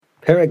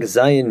Perek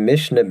Zayin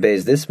Mishnah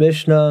Beis. This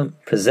Mishnah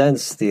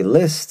presents the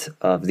list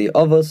of the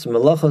Avos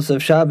Malachos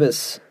of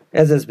Shabbos.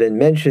 As has been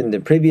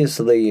mentioned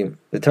previously,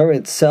 the Torah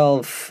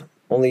itself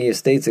only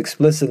states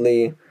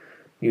explicitly,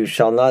 you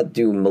shall not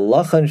do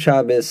malacha on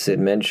Shabbos. It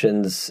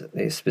mentions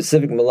a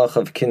specific malacha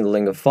of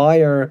kindling a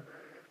fire.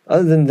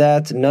 Other than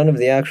that, none of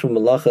the actual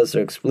malachas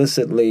are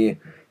explicitly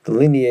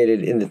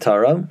delineated in the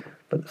Torah.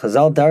 But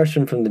Chazal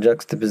darshan from the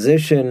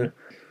juxtaposition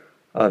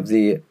of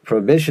the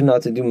prohibition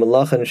not to do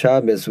malacha on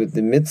Shabbos with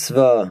the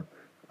mitzvah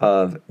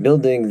of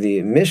building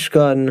the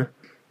Mishkan,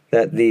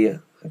 that the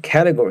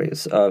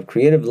categories of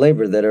creative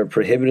labor that are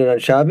prohibited on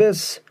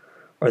Shabbos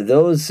are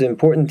those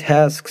important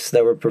tasks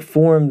that were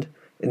performed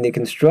in the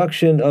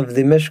construction of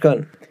the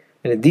Mishkan.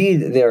 And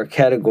indeed, they are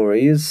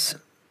categories,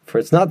 for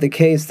it's not the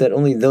case that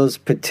only those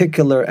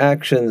particular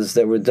actions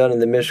that were done in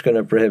the Mishkan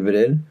are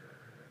prohibited.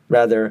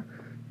 Rather,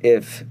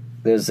 if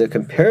there's a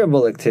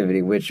comparable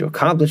activity which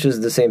accomplishes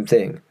the same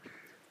thing,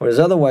 or is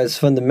otherwise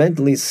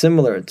fundamentally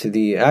similar to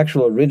the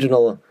actual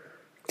original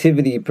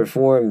activity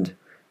performed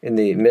in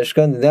the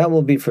Mishkan, that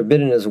will be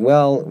forbidden as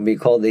well. It will be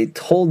called a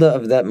tolda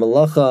of that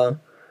malacha,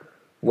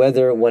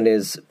 whether one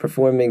is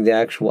performing the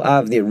actual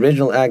the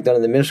original act done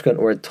in the Mishkan,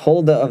 or a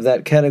tolda of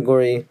that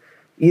category.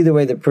 Either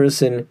way, the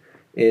person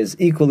is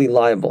equally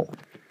liable.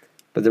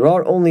 But there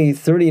are only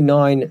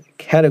 39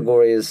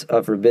 categories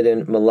of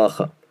forbidden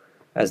malacha.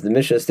 As the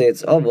Mishnah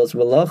states, avos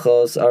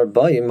malachos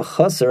arba'im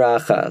chaser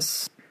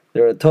achas.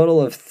 There are a total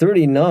of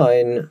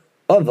 39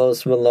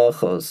 avos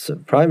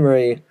malachos,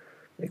 primary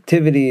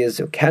activities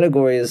or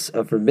categories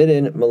of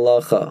forbidden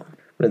malacha.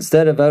 But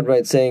instead of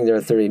outright saying there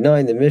are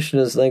 39, the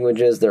Mishnah's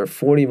language is there are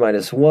 40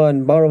 minus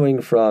 1,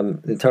 borrowing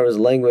from the Torah's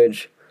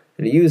language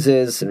that it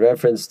uses in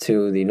reference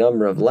to the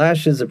number of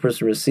lashes a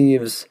person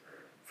receives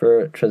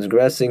for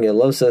transgressing a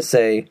losa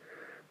say.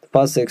 The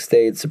pasuk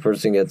states a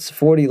person gets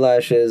 40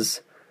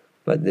 lashes,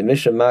 but the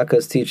Mishnah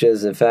Makkos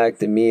teaches, in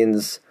fact, it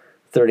means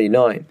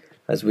 39.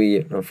 As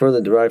we further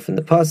derive from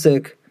the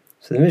pasuk,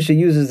 so the Mishnah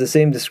uses the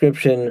same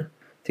description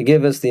to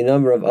give us the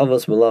number of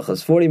avos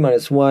malachas, 40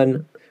 minus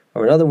 1,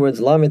 or in other words,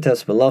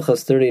 lamites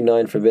malachas,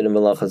 39 forbidden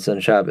malachas on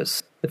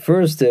Shabbos. The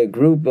first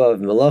group of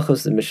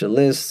malachos the Mishnah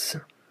lists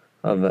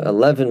of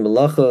 11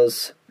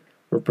 malachos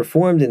were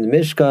performed in the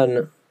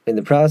Mishkan in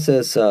the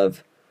process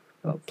of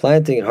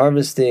planting and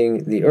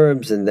harvesting the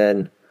herbs, and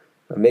then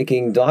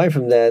making dye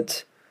from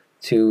that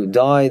to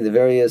dye the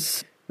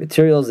various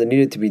materials that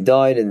needed to be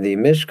dyed in the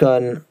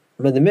Mishkan.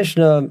 But the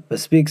Mishnah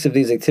speaks of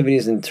these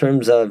activities in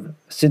terms of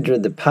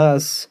sidra de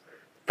pas,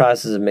 the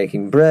process of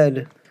making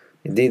bread.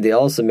 Indeed, they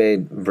also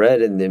made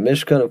bread in the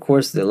Mishkan, of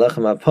course, the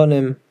lechem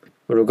aponim.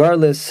 But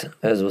regardless,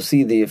 as we'll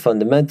see, the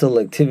fundamental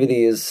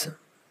activities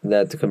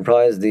that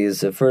comprise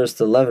these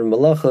first 11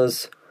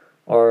 malachos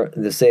are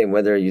the same,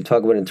 whether you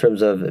talk about in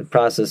terms of the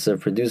process of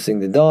producing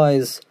the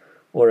dyes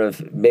or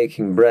of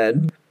baking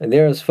bread. And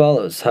they're as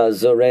follows: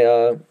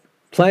 hazorea,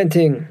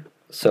 planting,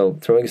 so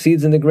throwing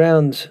seeds in the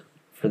ground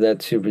for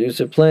that to produce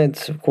a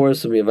plant, of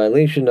course, will be a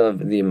violation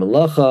of the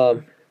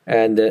malacha.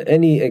 And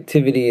any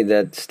activity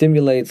that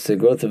stimulates the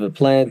growth of a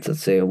plant,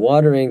 let's say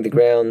watering the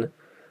ground,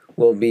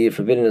 will be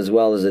forbidden as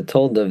well, as it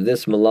told of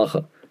this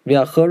malacha.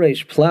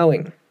 V'achoresh,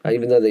 plowing,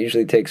 even though that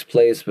usually takes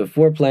place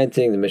before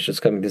planting, the Mishnah is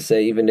coming to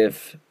say even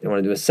if you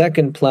want to do a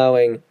second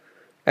plowing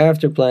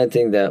after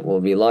planting, that will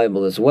be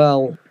liable as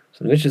well.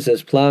 So the Mishnah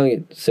says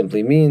plowing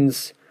simply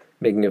means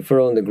making a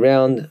furrow in the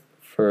ground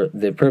for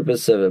the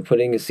purpose of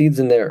putting seeds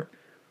in there,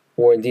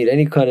 or indeed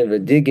any kind of a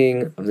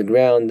digging of the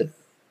ground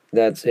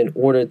that's in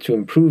order to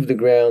improve the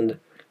ground,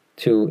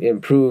 to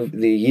improve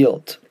the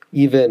yield.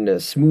 Even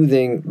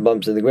smoothing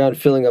bumps in the ground,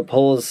 filling up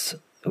holes,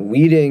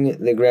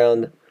 weeding the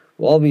ground,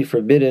 will all be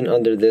forbidden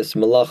under this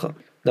malacha.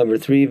 Number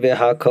 3,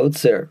 veha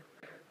kotzer,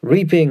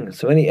 reaping,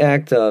 so any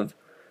act of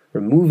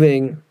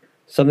removing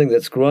something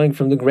that's growing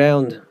from the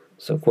ground.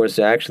 So of course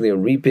actually a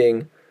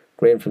reaping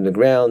grain from the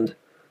ground,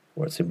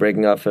 or it's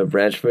breaking off a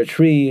branch from a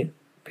tree,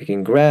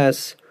 picking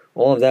grass,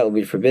 all of that will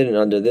be forbidden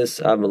under this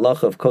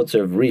malacha of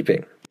kotzer, of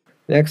reaping.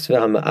 Next,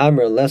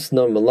 v'hama'amer, less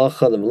known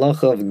malacha, the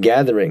malacha of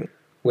gathering,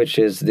 which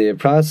is the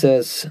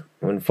process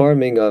when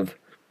farming of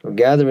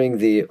gathering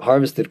the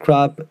harvested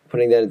crop,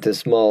 putting that into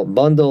small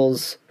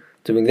bundles.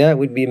 Doing that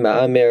would be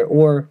ma'amer,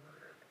 or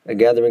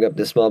gathering up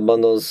the small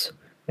bundles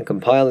and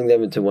compiling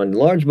them into one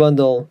large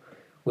bundle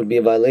would be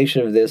a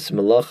violation of this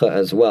malacha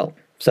as well.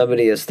 If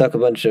somebody has stuck a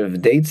bunch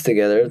of dates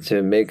together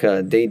to make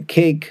a date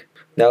cake,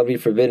 that would be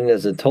forbidden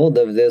as a told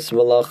of this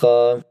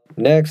malacha.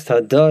 Next,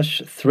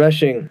 hadash,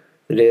 threshing,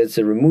 that is,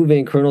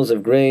 removing kernels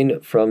of grain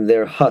from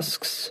their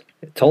husks.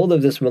 A told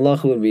of this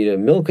malacha would be to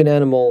milk an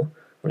animal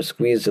or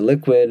squeeze a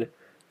liquid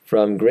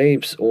from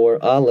grapes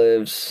or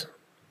olives.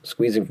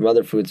 Squeezing from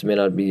other fruits may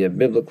not be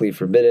biblically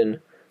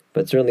forbidden,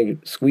 but certainly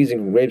squeezing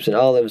from grapes and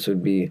olives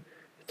would be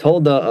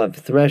tolda of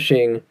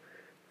threshing.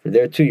 For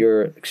there too,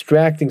 you're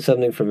extracting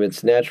something from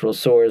its natural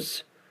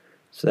source,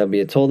 so that would be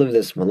a tolda of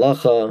this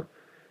malacha.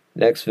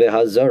 Next,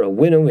 vehazara,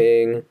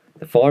 winnowing.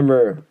 The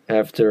farmer,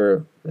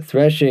 after the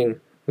threshing,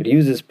 would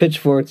use his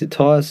pitchfork to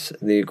toss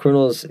the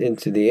kernels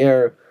into the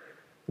air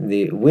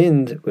the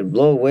wind would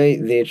blow away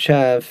the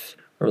chaff,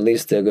 or at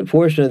least a good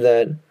portion of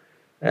that,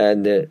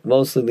 and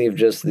mostly leave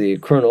just the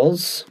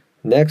kernels.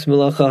 Next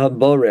malacha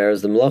haborer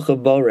is the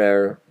malacha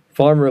borer.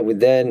 Farmer would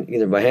then,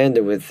 either by hand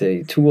or with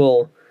a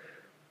tool,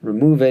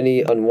 remove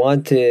any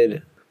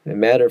unwanted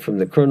matter from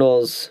the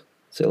kernels,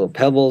 say little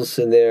pebbles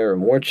in there or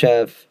more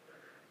chaff.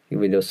 He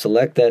would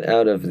select that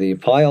out of the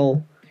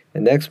pile.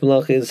 And next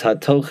malach is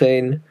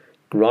hatochen,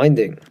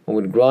 grinding. One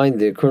would grind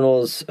the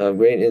kernels of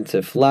grain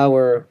into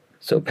flour,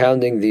 so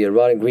pounding the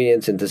raw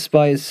ingredients into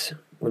spice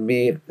would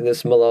be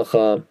this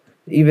malacha.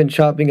 Even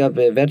chopping up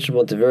a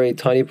vegetable into very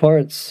tiny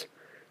parts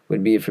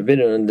would be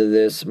forbidden under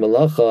this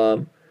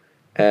malacha.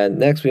 And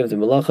next we have the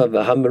malacha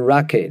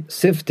v'hamaraket,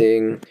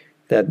 sifting.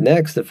 That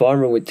next the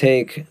farmer would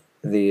take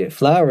the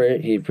flour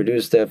he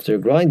produced after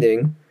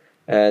grinding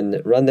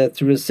and run that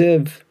through a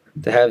sieve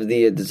to have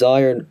the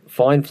desired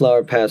fine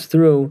flour pass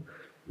through,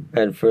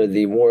 and for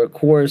the more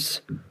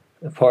coarse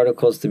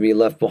particles to be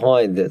left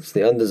behind. That's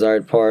the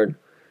undesired part.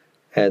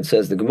 And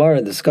says the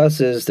Gemara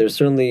discusses, there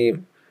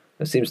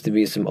seems to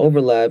be some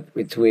overlap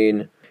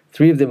between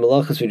three of the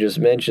malachas we just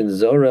mentioned,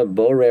 Zora,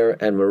 Borer,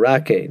 and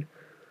Maraked.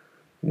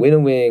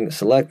 Winnowing,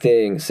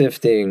 selecting,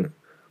 sifting,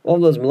 all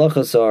those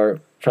malachas are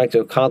trying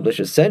to accomplish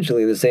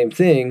essentially the same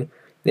thing,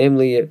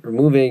 namely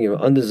removing your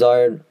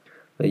undesired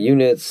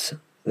units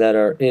that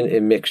are in a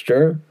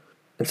mixture.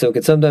 And so it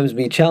can sometimes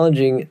be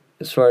challenging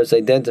as far as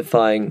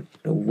identifying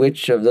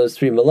which of those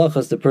three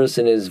malachas the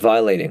person is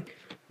violating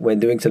when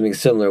doing something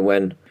similar,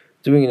 when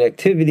doing an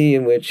activity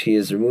in which he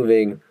is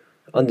removing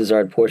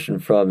undesired portion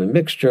from a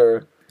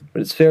mixture.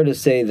 But it's fair to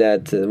say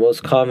that the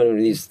most common of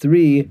these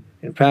three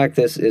in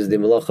practice is the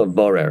malacha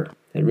borer.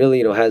 It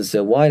really has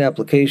a wide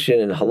application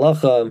in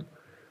halacha,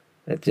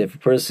 that if a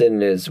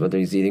person is, whether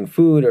he's eating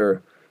food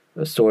or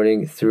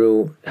sorting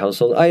through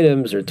household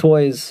items or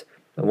toys,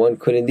 one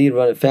could indeed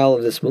run afoul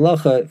of this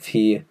malacha if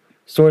he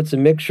sorts a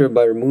mixture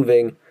by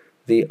removing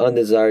the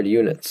undesired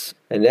units.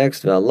 And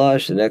next,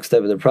 valash, the next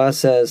step of the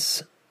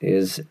process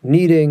is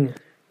kneading.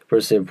 The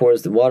person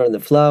pours the water in the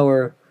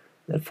flour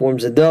that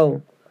forms a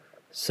dough.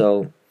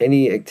 So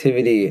any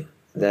activity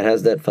that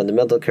has that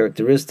fundamental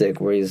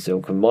characteristic where he's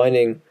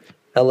combining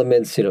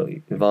elements,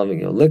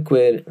 involving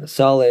liquid, a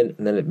solid,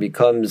 and then it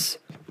becomes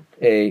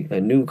a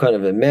new kind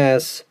of a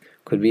mass,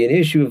 could be an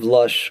issue of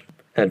lush.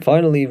 And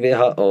finally,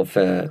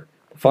 the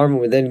farmer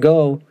would then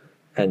go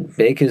and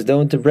bake his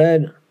dough into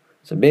bread.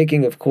 So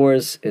baking, of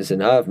course, is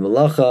an av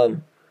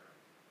malacha.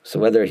 So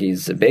whether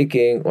he's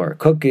baking or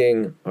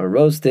cooking or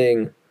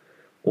roasting,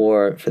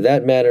 or for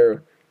that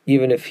matter,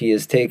 even if he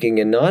is taking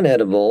a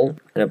non-edible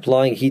and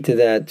applying heat to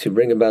that to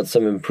bring about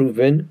some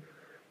improvement,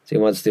 so he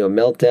wants to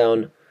melt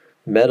down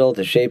metal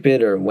to shape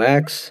it, or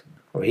wax,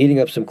 or heating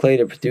up some clay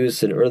to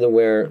produce an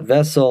earthenware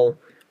vessel,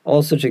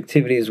 all such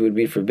activities would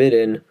be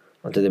forbidden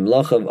unto the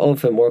malacha of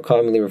ofen, more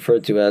commonly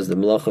referred to as the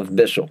malacha of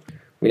bishul.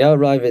 We now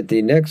arrive at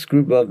the next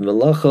group of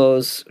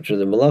malachos, which are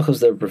the malachos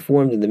that are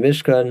performed in the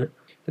Mishkan,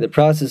 in the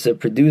process of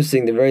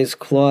producing the various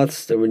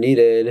cloths that were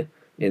needed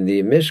in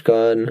the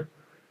Mishkan.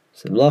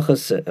 So the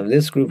malachos of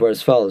this group are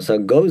as follows.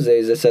 Hagoze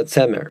is a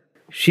satzemer.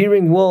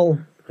 Shearing wool,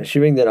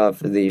 shearing that off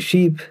the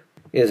sheep,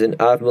 is an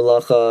av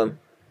malacha,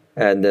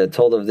 and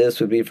told of this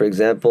would be, for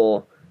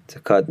example, to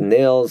cut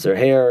nails or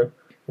hair.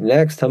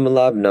 Next,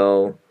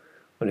 hamalabno,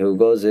 one who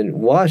goes and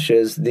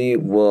washes the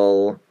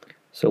wool.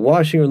 So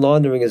washing or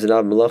laundering is an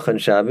av malacha on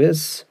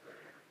Shabbos.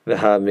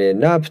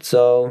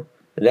 V'haminaptzo,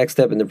 the next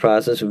step in the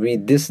process would be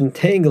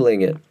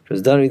disentangling it. It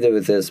was done either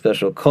with a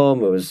special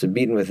comb or it was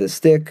beaten with a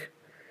stick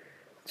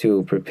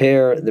to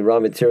prepare the raw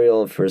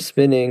material for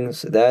spinning.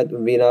 So that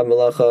would be an av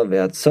malacha.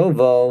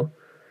 V'atzovo,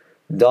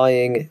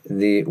 dyeing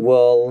the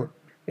wool,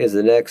 is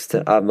the next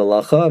av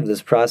malacha of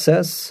this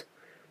process.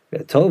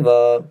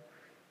 V'atova,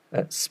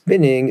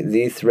 spinning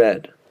the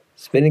thread.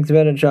 Spinning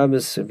thread on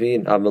Shabbos would be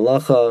an av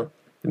malacha.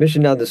 The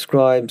Mishnah now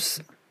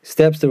describes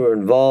steps that were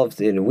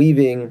involved in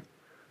weaving.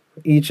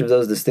 Each of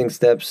those distinct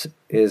steps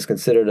is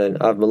considered an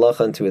av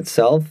malacha unto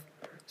itself.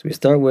 So we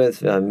start with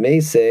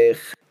meisech,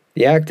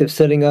 the act of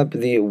setting up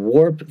the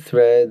warp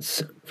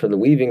threads for the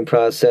weaving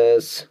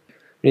process.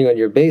 Meaning on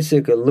your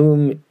basic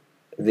loom,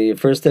 the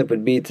first step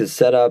would be to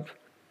set up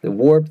the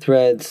warp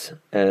threads,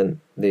 and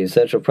the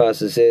essential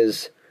process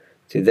is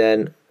to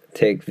then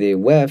take the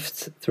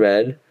weft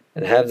thread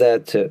and have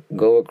that to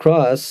go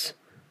across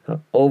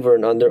over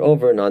and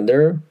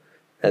under,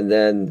 and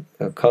then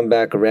come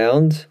back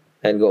around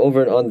and go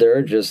over and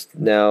under, just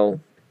now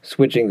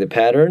switching the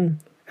pattern,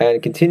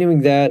 and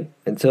continuing that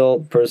until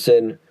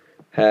person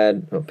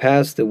had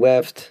passed the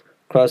weft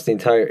across the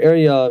entire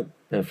area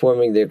and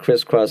forming the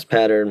crisscross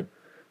pattern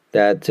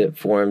that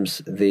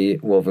forms the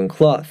woven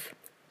cloth.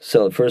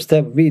 So the first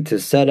step would be to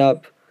set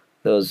up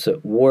those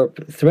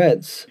warp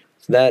threads.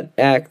 So that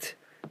act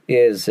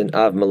is an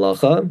av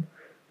malacha.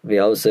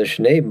 V'alsa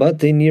shnei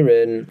batei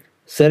nirin,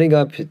 setting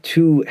up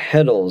two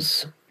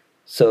heddles.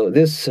 So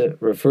this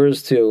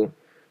refers to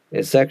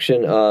a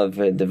section of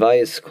a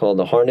device called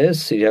a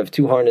harness. So you have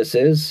two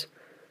harnesses,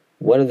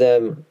 One of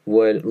them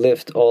would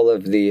lift all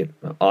of the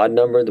odd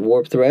numbered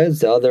warp threads,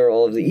 the other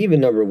all of the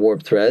even numbered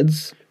warp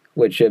threads,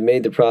 which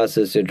made the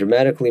process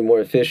dramatically more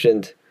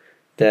efficient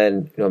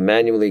than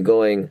manually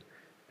going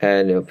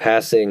and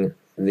passing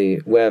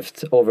the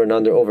weft over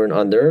and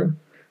under.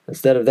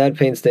 Instead of that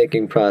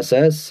painstaking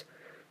process,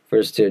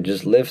 first to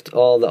just lift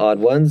all the odd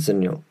ones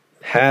and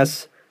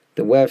pass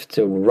the weft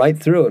right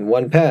through in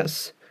one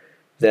pass,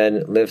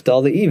 then lift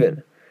all the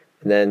even,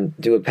 and then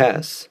do a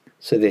pass.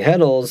 So the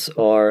heddles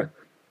are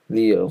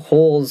the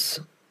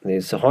holes,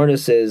 these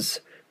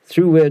harnesses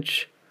through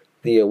which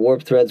the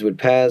warp threads would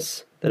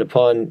pass, that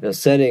upon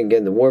setting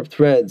again the warp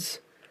threads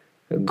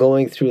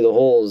going through the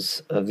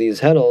holes of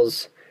these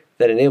heddles,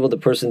 that enable the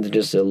person to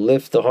just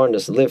lift the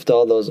harness, lift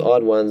all those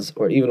odd ones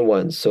or even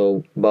ones.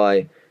 So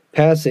by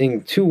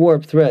passing 2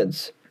 warp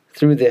threads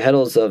through the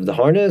heddles of the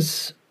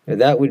harness,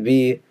 that would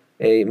be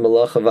a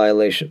malacha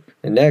violation.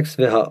 And next,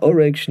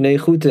 v'ha'orek shnei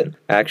chutin,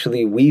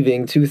 actually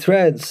weaving 2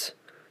 threads.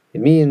 It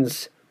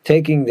means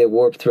taking the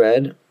warp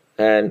thread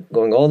and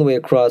going all the way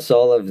across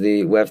all of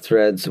the weft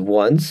threads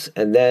once,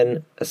 and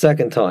then a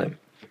second time,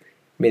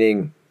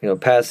 meaning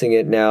passing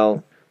it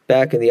now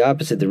back in the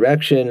opposite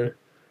direction.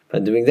 By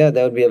doing that,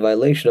 that would be a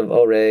violation of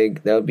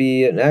oreg. That would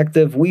be an act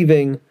of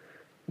weaving.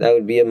 That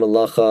would be a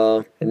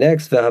malacha. And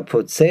next,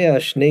 v'hapotzeah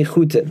shnei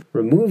chutin,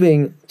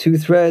 removing 2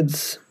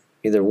 threads,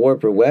 either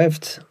warp or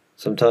weft.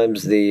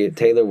 Sometimes the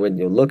tailor would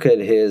look at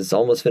his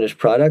almost finished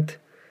product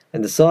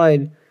and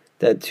decide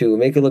that to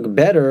make it look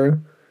better,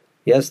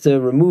 he has to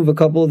remove a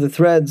couple of the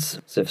threads.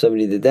 So if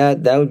somebody did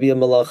that, that would be a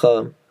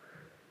malacha.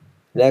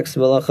 Next,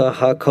 malacha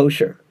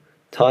ha-kosher,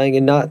 tying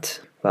a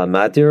knot.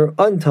 V'hamatir,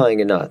 untying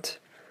a knot.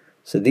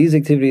 So these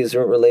activities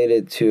aren't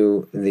related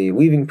to the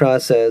weaving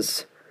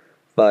process,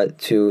 but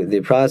to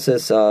the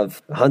process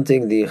of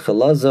hunting the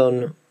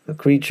chalazon, a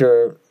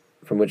creature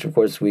from which, of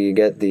course, we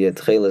get the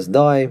tchelas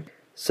dye.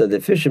 So the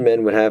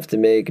fishermen would have to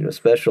make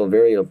special,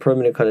 very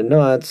permanent kind of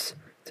knots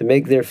to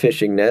make their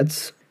fishing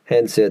nets.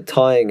 Hence,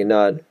 tying a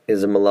knot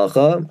is a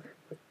malacha.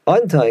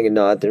 Untying a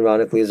knot,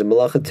 ironically, is a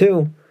malacha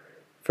too.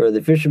 For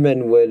the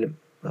fishermen would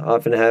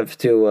often have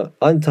to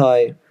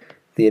untie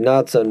the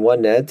knots on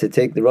one net to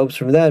take the ropes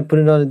from that and put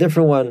it on a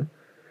different one.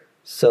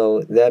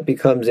 So that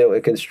becomes a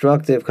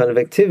constructive kind of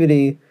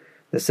activity, in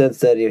the sense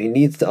that he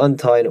needs to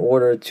untie in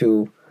order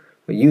to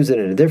use it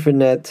in a different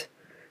net.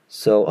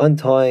 So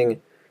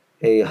untying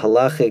a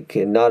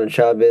halachic knot on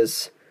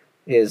Shabbos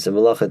is a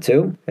malacha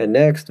too. And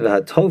next,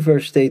 v'hatofer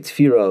shtei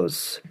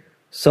tfiros,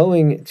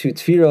 sewing 2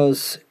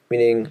 tfiros,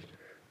 meaning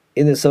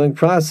in the sewing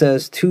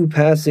process 2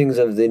 passings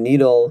of the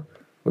needle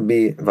would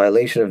be a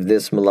violation of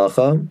this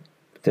malacha.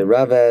 The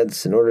Rav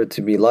adds, in order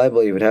to be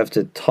liable, you would have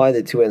to tie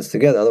the 2 ends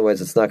together,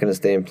 otherwise it's not going to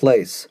stay in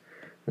place.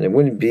 And it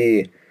wouldn't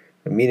be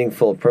a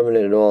meaningful,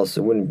 permanent at all,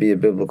 so it wouldn't be a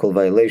biblical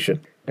violation.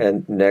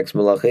 And next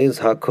malacha is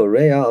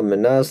hakorea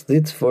amenas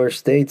litfor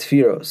shtei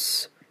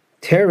tfiros,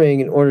 tearing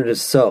in order to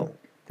sew.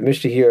 The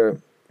Mishnah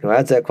here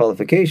adds that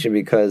qualification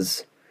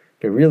because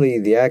really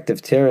the act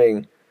of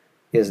tearing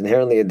is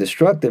inherently a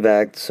destructive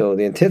act, so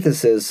the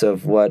antithesis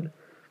of what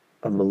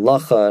a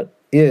malacha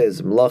is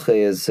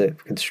a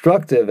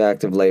constructive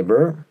act of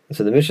labor.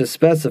 So the Mishnah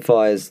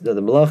specifies that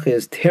the malacha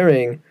is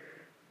tearing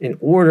in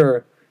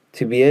order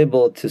to be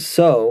able to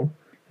sew,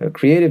 a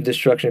creative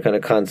destruction kind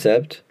of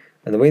concept.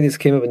 And the way this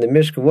came up in the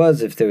Mishkan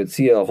was, if they would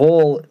see a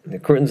hole in the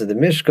curtains of the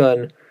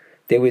Mishkan,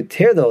 they would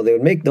tear, they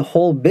would make the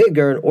hole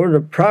bigger in order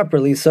to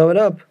properly sew it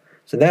up.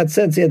 So in that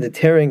sense, the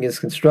tearing is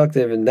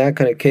constructive. In that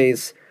kind of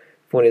case,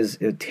 if one is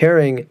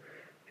tearing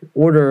in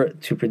order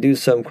to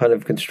produce some kind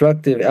of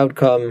constructive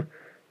outcome,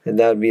 and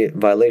that would be a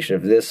violation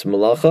of this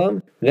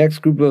malacha. The next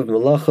group of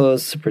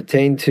malachos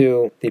pertain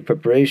to the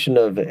preparation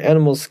of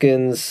animal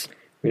skins.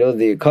 We know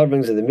the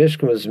coverings of the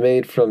Mishkan was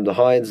made from the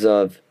hides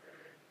of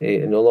a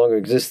no longer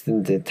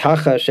existent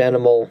tachash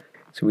animal.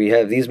 So we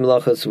have these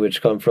malachos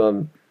which come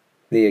from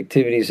the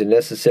activities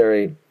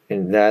necessary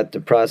in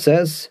that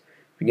process,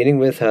 beginning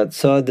with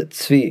hatzad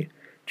tzvi,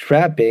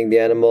 trapping the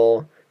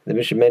animal. The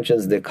Mishnah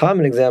mentions the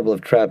common example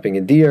of trapping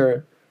a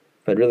deer,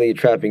 but really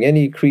trapping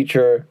any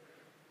creature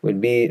would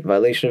be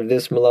violation of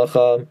this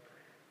malacha.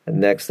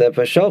 And next step,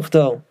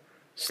 hashochto,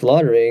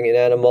 slaughtering an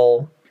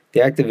animal.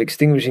 The act of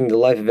extinguishing the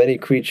life of any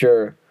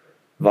creature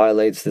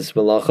violates this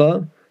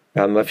malacha.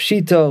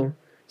 Hamafshito,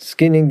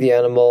 skinning the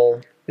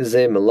animal, is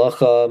a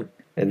malacha.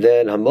 And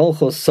then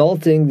hamolcho,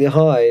 salting the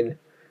hide.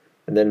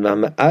 And then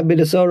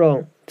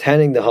abidasoro,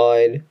 tanning the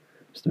hide.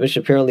 So the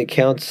Mishnah apparently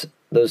counts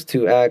those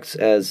 2 acts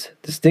as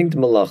distinct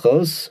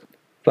malachos.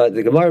 But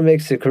the Gemara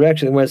makes a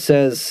correction where it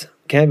says,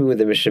 can't be what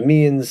the Mishnah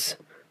means.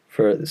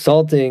 For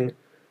salting,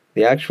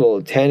 the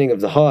actual tanning of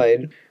the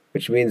hide,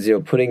 which means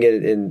putting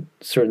it in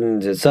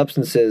certain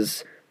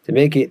substances to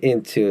make it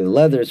into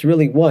leather, it's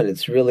really one.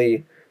 It's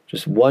really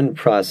just one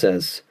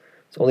process.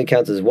 It only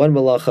counts as one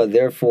malacha.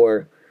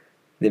 Therefore,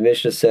 the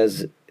Mishnah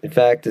says, in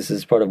fact, this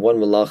is part of one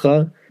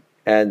malacha,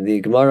 and the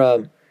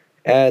Gemara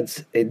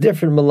adds a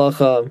different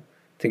malacha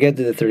to get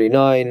to the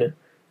 39.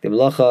 The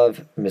malacha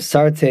of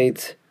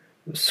mesartate,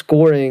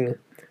 scoring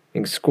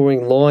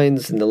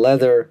loins in the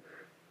leather,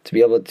 to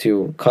be able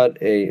to cut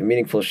a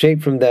meaningful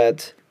shape from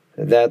that.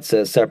 That's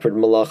a separate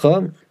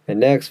malacha. And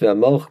next,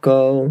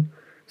 v'amochko,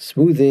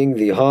 smoothing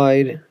the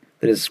hide,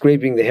 that is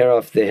scraping the hair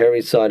off the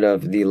hairy side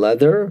of the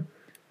leather.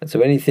 And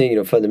so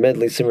anything,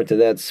 fundamentally similar to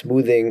that,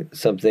 smoothing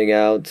something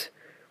out,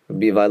 would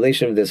be a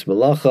violation of this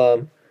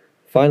malacha.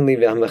 Finally,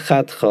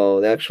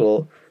 v'hamechatcho, the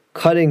actual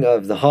cutting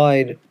of the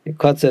hide, he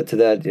cuts it to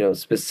that,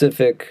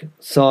 specific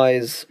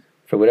size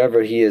for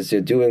whatever he is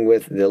doing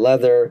with the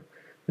leather.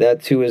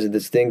 That too is a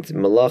distinct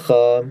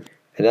malacha.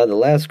 And now the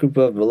last group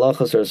of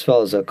malachas are as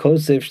follows: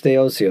 kosev shtei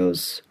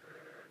osios,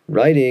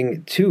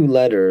 writing 2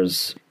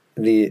 letters.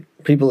 The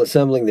people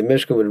assembling the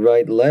Mishkan would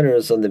write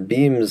letters on the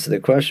beams, the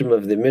krushim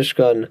of the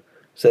Mishkan,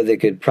 so that they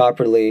could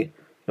properly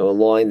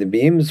align the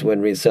beams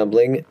when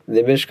reassembling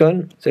the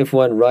Mishkan. So if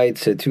one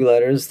writes 2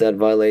 letters, that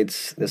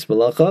violates this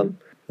malacha.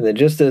 And then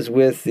just as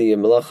with the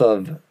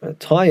malacha of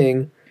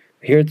tying,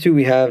 here too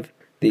we have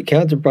the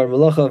counterpart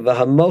malacha,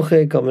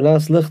 v'hamoche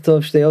kamanas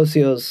lichtov shtei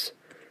osios.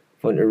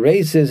 One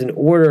erases in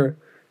order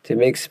to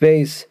make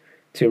space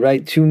to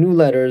write 2 new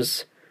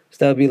letters. So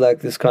that would be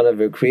like this kind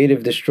of a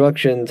creative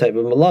destruction type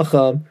of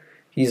malacha.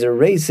 He's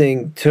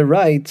erasing to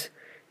write.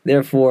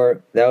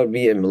 Therefore, that would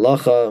be a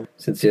malacha,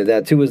 since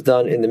that too was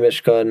done in the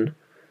Mishkan.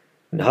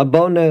 And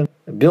habona,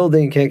 a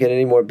building, can't get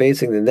any more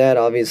basic than that.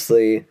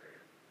 Obviously,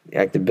 the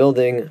act of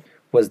building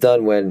was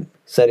done when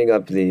setting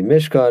up the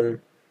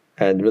Mishkan,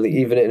 and really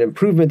even an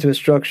improvement to a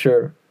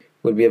structure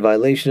would be a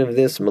violation of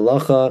this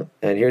malacha.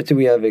 And here too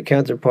we have a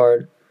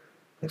counterpart,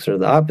 like sort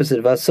of the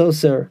opposite,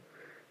 vasoser,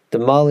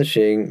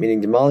 demolishing,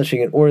 meaning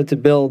demolishing in order to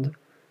build,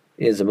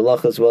 is a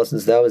malacha as well,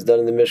 since that was done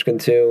in the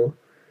Mishkan too.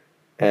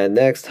 And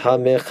next,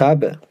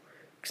 hamechabe,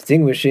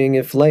 extinguishing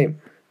a flame.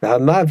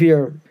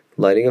 Hamavir,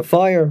 lighting a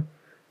fire.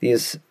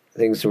 These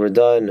things were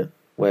done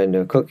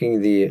when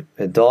cooking the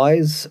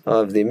dyes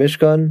of the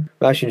Mishkan.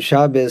 Rashi in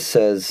Shabbos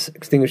says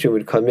extinguishing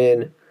would come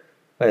in,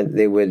 and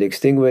they would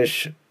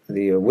extinguish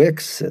the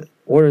wicks in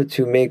order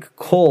to make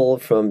coal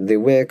from the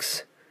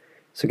wicks.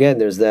 So again,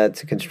 there's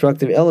that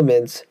constructive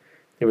element.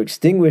 They were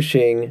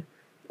extinguishing in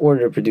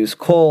order to produce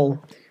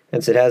coal,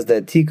 and so it has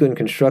that tikkun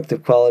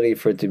constructive quality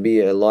for it to be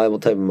a liable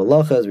type of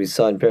malacha, as we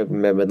saw in Perek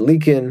Mem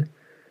Likin.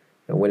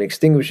 And when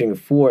extinguishing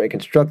for a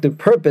constructive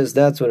purpose,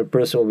 that's when a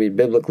person will be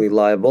biblically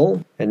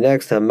liable. And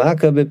next,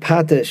 hamaka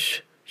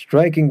b'patish,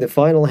 striking the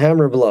final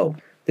hammer blow.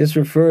 This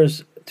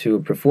refers to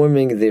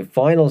performing the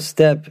final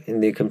step in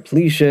the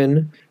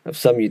completion of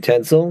some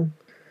utensil.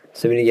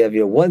 So when you have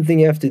one thing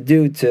you have to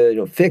do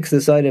to fix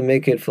this item,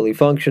 make it fully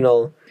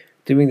functional.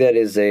 Doing that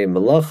is a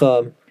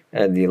malacha,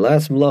 and the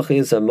last malacha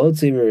is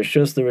hamotzi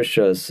mirishus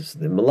l'rishus,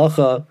 the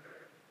malacha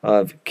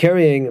of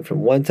carrying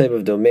from one type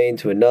of domain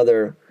to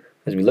another,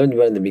 as we learned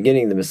about in the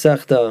beginning, the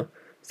Masechta.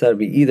 So that would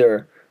be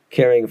either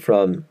carrying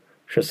from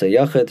Rishus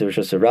HaYachid to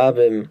Rishus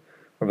HaRabim,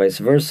 or vice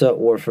versa,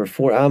 or for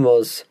 4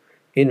 amos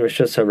in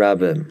Rishus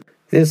HaRabim.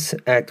 This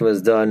act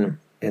was done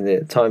in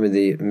the time of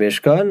the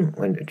Mishkan,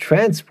 when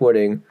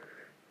transporting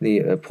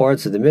the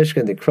parts of the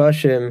Mishkan, the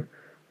krushim,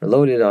 were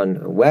loaded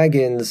on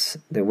wagons.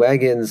 The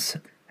wagons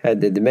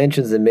had the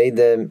dimensions that made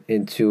them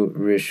into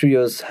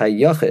Rishuyos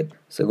HaYachid.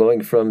 So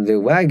going from the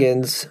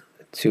wagons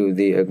to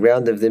the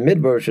ground of the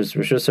midbar, which is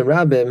Rishus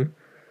HaRabim,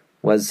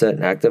 was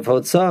an act of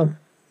hotzah,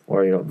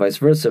 or vice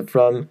versa,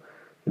 from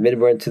the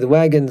midbar to the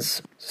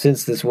wagons.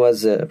 Since this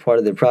was a part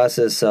of the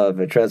process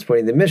of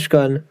transporting the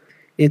Mishkan,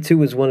 it too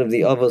was one of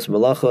the avos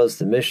malachos.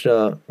 The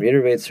Mishnah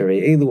reiterates,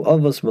 elu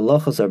avos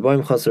malachos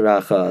arbaim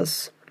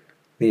chasarachas.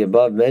 The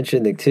above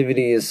mentioned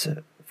activities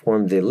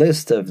form the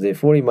list of the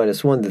 40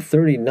 minus 1, the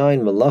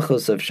 39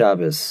 malachos of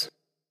Shabbos.